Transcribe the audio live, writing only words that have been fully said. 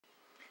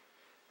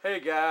Hey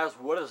guys,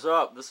 what is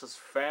up? This is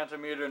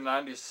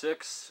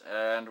Phantometer96,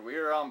 and we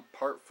are on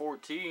part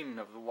 14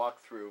 of the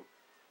walkthrough.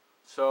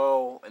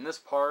 So, in this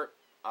part,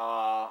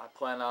 I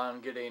plan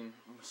on getting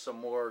some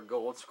more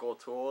gold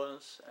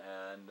skulltulas,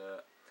 and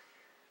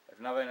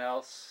if nothing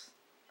else,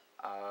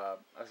 I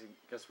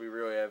guess we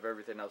really have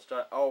everything else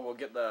done. Oh, we'll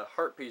get the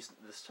heart piece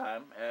this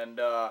time, and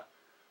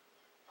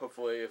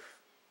hopefully,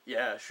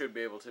 I should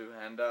be able to.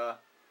 And I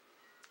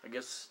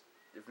guess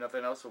if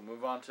nothing else, we'll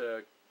move on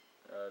to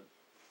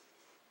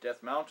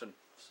Death Mountain.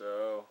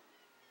 So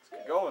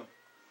let's get going.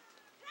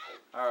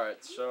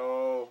 Alright,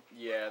 so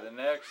yeah, the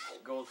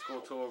next gold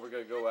skulltula we're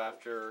gonna go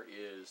after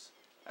is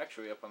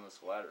actually up on this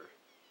ladder.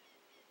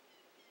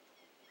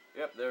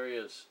 Yep, there he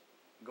is.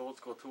 Gold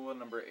skulltula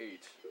number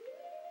 8.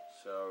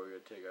 So we're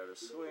gonna take out a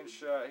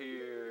slingshot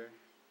here.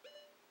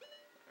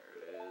 There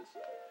it is.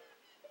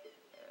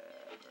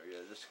 And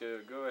we're just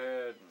gonna go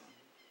ahead and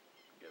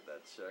get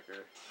that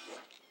sucker.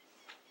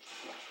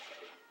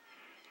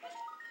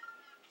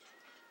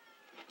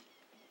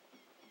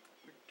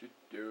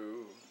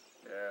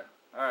 Yeah.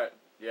 Alright.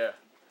 Yeah.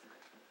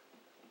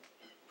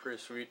 Pretty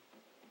sweet.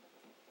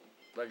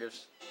 I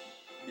guess.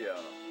 Yeah.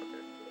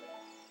 Okay.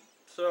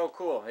 So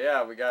cool.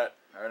 Yeah, we got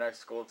our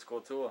next gold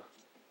skulltula.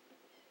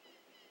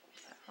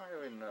 I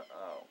don't even know.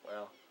 Oh,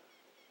 well.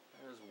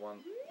 There's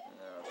one.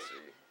 Yeah, let's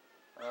see.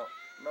 Oh,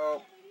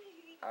 nope.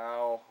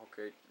 Ow.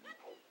 Okay.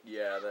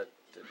 Yeah, that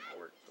didn't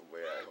work the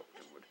way I hoped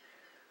it would.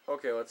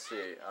 Okay, let's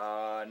see.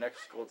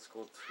 Next gold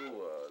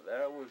skulltula.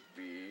 That would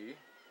be.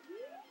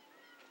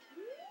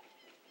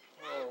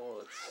 Oh,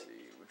 let's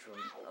see, which one?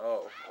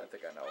 Oh, I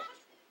think I know.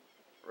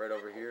 Right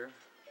over here.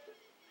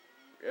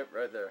 Yep,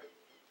 right there.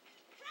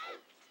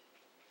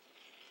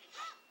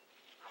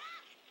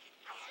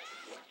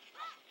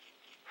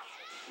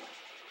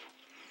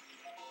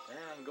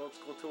 And gold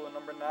skulltula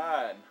number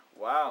 9.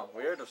 Wow,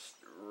 we are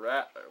just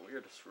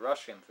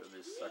rushing through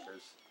these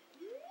suckers.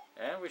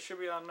 And we should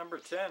be on number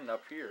 10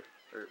 up here.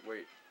 Or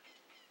wait.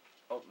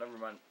 Oh, never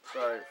mind.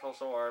 Sorry,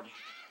 false alarm.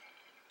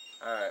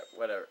 Alright,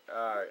 whatever.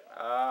 Alright,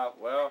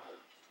 well,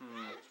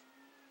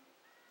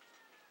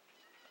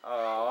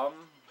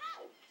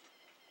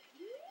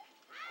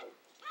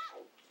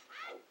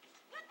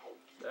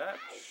 that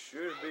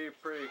should be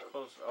pretty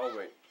close. Oh,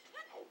 wait.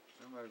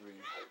 That might be.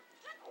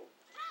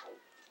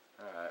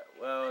 Alright,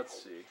 well,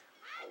 let's see.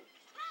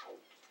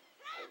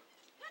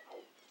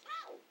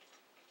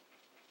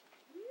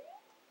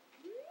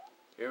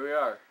 Here we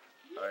are.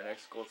 Our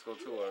next gold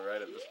skulltula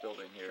right at this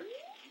building here.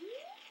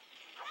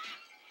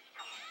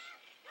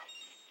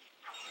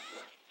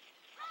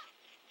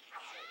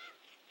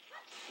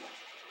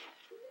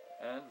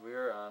 And we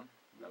are on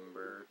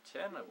number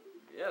 10.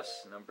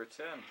 Yes, number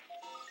 10.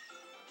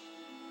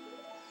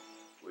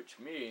 Which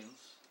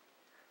means,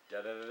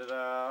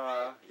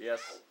 da-da-da-da-da,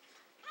 yes,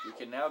 we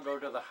can now go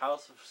to the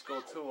House of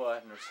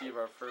Skulltula and receive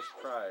our first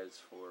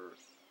prize for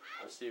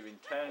receiving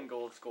 10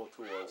 gold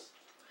skulltulas.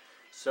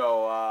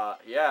 So,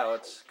 yeah,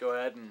 let's go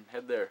ahead and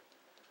head there.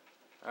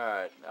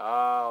 Alright,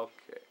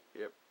 okay,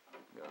 yep,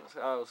 go to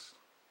this house.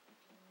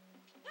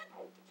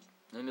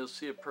 And you'll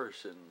see a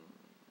person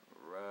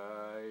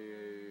right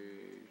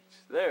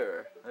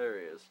there. There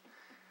he is.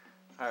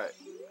 Alright,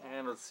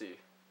 and let's see.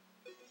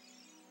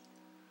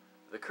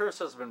 The curse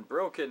has been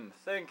broken.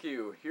 Thank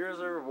you. Here's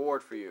a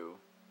reward for you.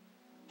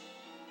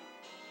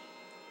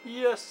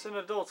 Yes, an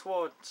adult's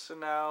wallet. So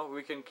now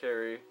we can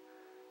carry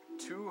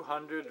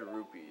 200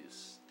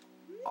 rupees.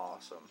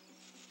 Awesome.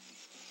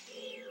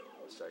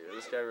 Let's check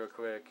this guy real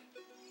quick.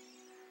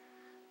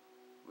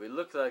 We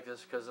look like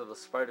this because of the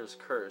spider's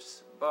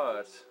curse,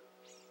 but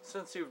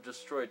since you've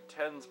destroyed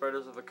 10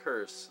 spiders of the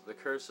curse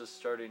is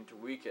starting to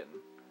weaken.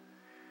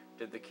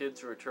 Did the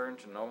kids return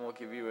to normal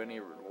give you any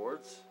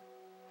rewards?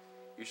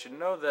 You should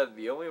know that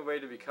the only way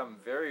to become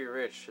very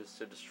rich is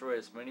to destroy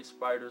as many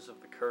spiders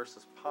of the curse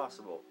as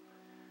possible.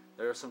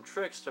 There are some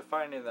tricks to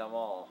finding them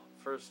all.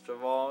 First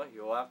of all,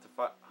 you'll have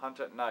to hunt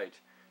at night.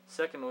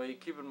 Secondly,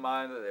 keep in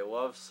mind that they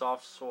love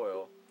soft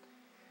soil.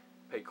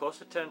 Pay close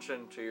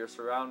attention to your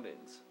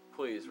surroundings.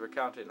 Please, we're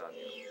counting on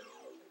you.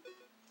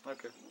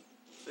 Okay.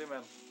 See you,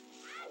 man.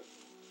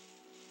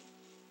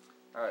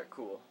 Alright,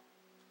 cool.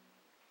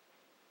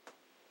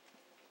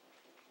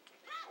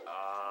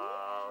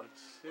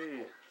 Let's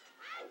see.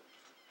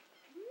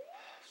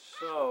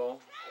 So,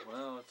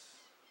 well, it's...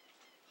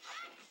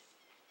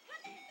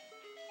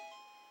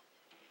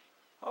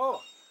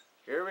 Oh!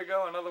 Here we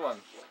go, another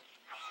one.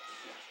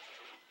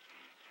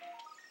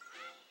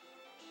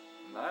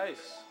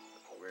 Nice.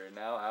 We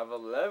now have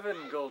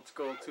 11 gold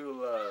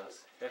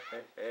skulltulas.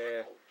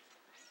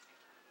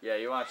 Yeah,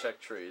 you want to check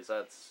trees.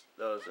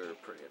 Those are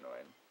pretty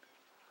annoying.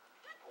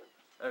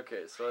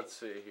 Okay, so let's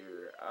see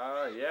here.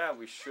 Yeah,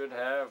 we should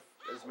have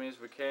as many as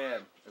we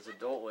can. As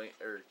adult link,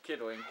 or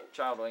kid link,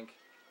 child link.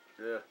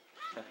 Ugh.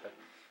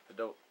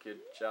 Adult, kid,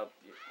 child,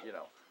 you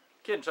know.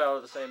 Kid and child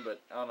are the same,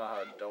 but I don't know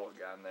how adult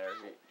got in there.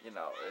 You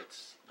know,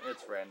 it's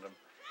random.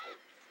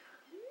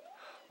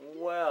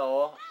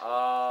 Well,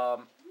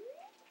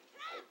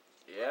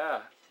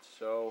 yeah,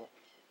 so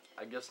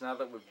I guess now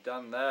that we've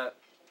done that,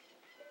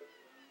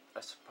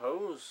 I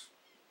suppose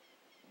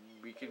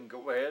we can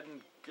go ahead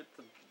and get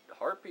the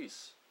heart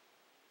piece.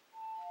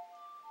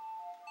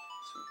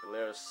 So we can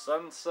layer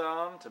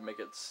sun to make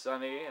it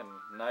sunny and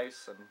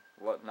nice and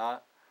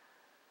whatnot.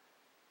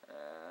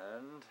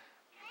 And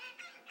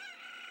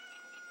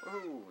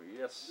ooh,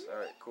 yes,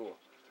 alright, cool.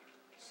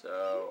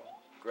 So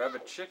grab a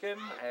chicken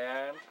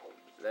and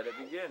let it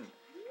begin.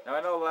 Now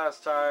I know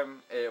last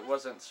time it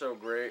wasn't so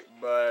great,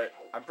 but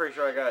I'm pretty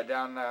sure I got it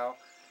down now.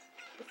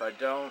 If I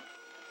don't,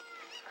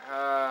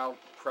 I'll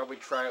probably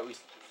try at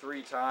least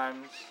 3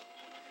 times.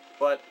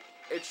 But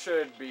it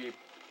should be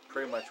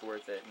pretty much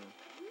worth it, and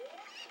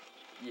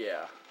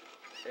yeah,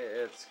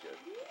 it's good.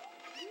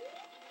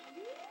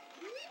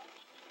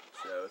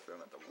 So throw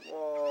him at the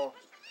wall,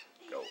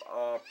 go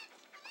up,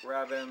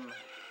 grab him,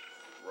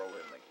 throw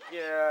him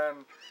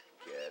again,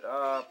 get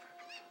up,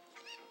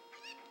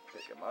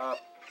 pick him up,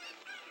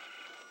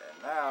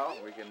 and now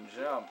we can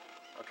jump.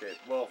 Okay,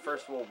 well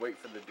first we'll wait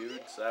for the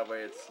dude, so that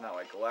way it's not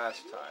like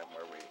last time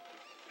where we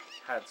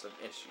had some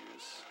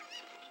issues.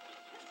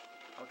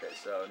 Okay,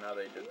 so now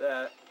they did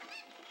that.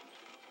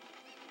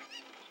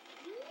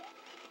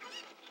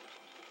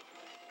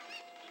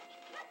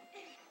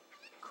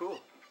 Cool.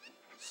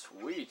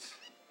 Sweet.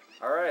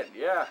 Alright,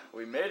 yeah,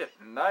 we made it.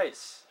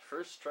 Nice.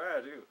 First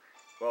try, too.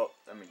 Well,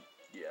 I mean,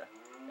 yeah.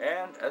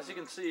 And, as you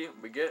can see,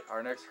 we get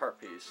our next heart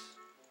piece.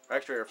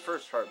 Actually, our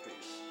first heart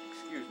piece.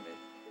 Excuse me.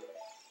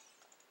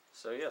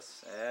 So,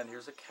 yes, and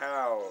here's a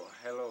cow.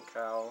 Hello,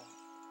 cow.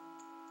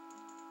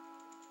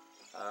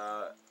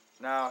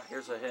 Now,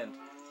 here's a hint.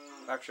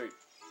 Actually,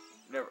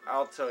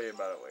 I'll tell you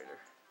about it later.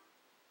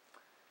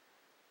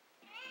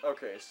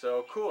 Okay,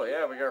 so, cool,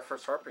 yeah, we got our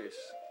first heart piece.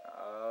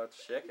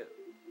 Let's check it.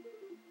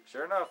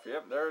 Sure enough,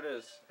 yep, there it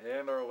is.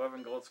 And our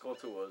 11 gold skull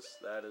tools.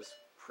 That is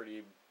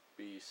pretty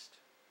beast.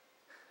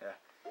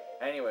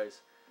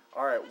 Anyways,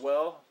 alright,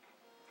 well,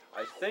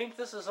 I think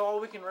this is all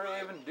we can really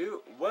even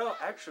do. Well,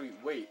 actually,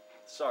 wait,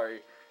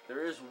 sorry.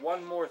 There is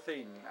one more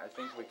thing I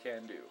think we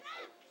can do.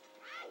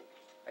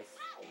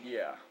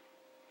 Yeah.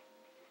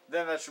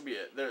 Then that should be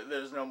it.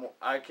 There's no more.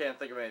 I can't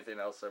think of anything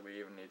else that we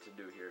even need to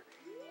do here.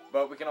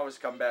 But we can always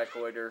come back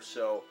later,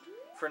 so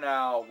for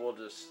now, we'll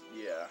just,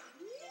 yeah.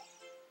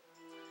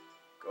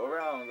 Go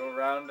round and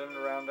around and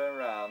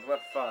around.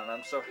 What fun.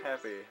 I'm so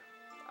happy.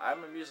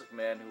 I'm a music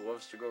man who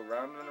loves to go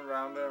round and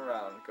around and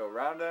around. Go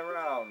round and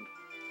around.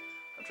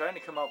 I'm trying to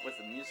come up with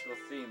a musical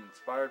theme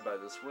inspired by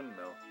this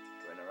windmill.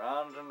 Going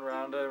around and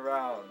around and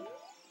around.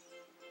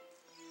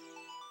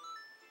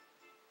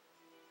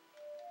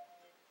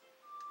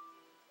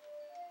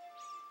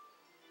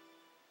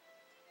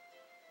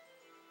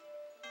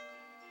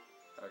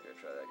 Okay,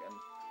 try that again.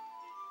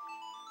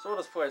 So we'll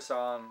just play a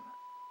song.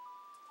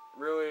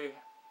 Really,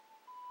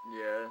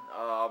 yeah,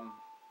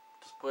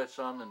 just play a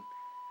song and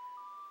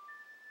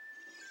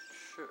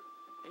sure,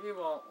 he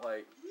won't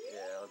like,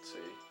 yeah, let's see.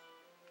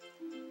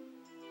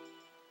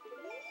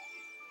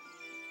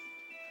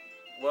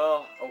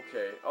 Well,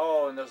 okay.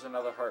 Oh, and there's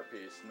another heart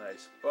piece.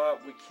 Nice.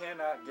 But we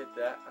cannot get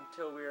that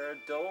until we are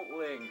adult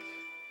Link.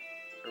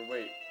 Or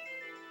wait.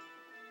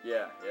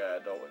 Yeah,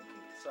 adult Link.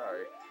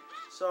 Sorry.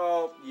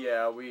 So,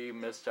 yeah, we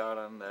missed out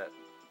on that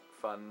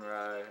fun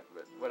ride,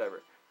 but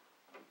whatever.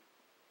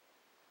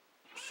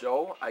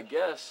 So, I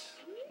guess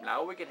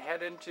now we can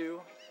head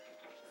into,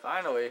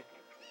 finally,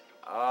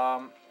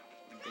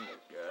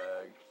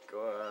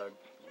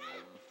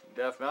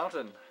 Death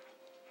Mountain.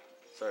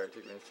 Sorry, it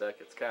took me a sec.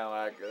 It's kind of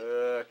like,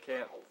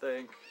 can't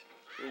think.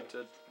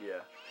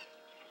 Yeah.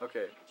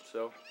 Okay,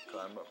 so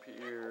climb up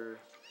here.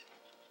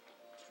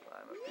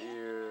 Climb up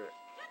here.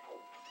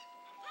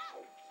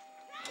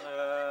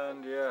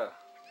 And yeah.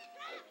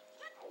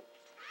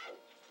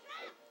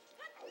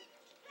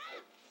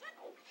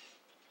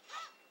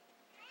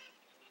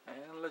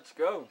 And let's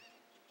go.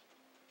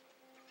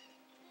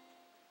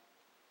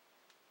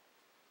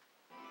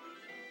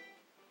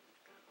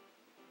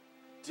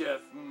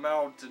 Death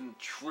Mountain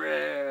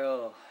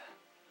Trail.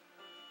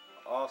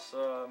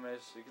 Awesome.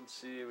 As you can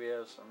see, we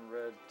have some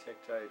red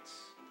Tektites.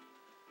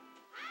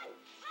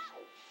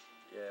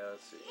 Yeah,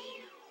 let's see.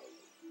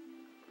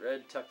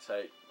 Red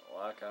Tektite.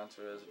 Lock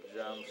onto his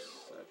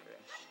jumps. Okay.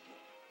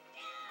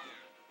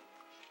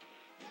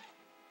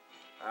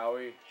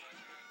 Owie.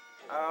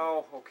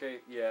 Ow. Okay,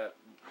 yeah.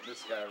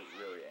 This guy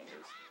really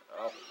angers.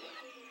 Oh.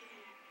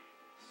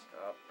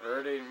 Stop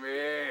hurting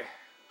me.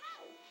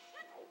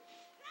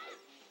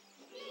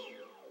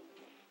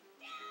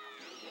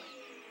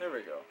 There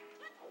we go.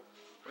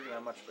 We're gonna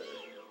have much better.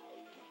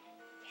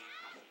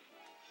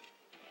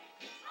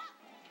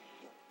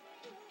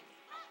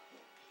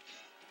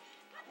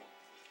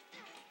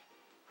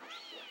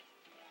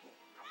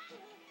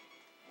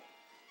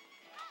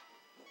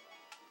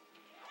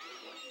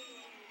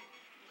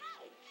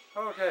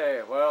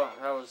 Okay, well,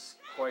 that was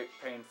quite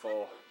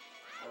painful.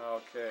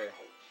 Okay.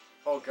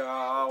 Oh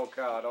god, oh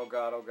god, oh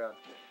god, oh god.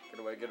 Get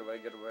away, get away,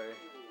 get away.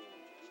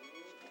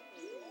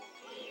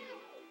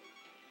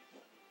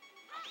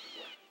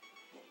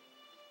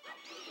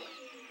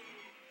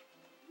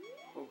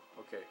 Ooh,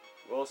 okay.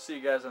 We'll see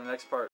you guys in the next part.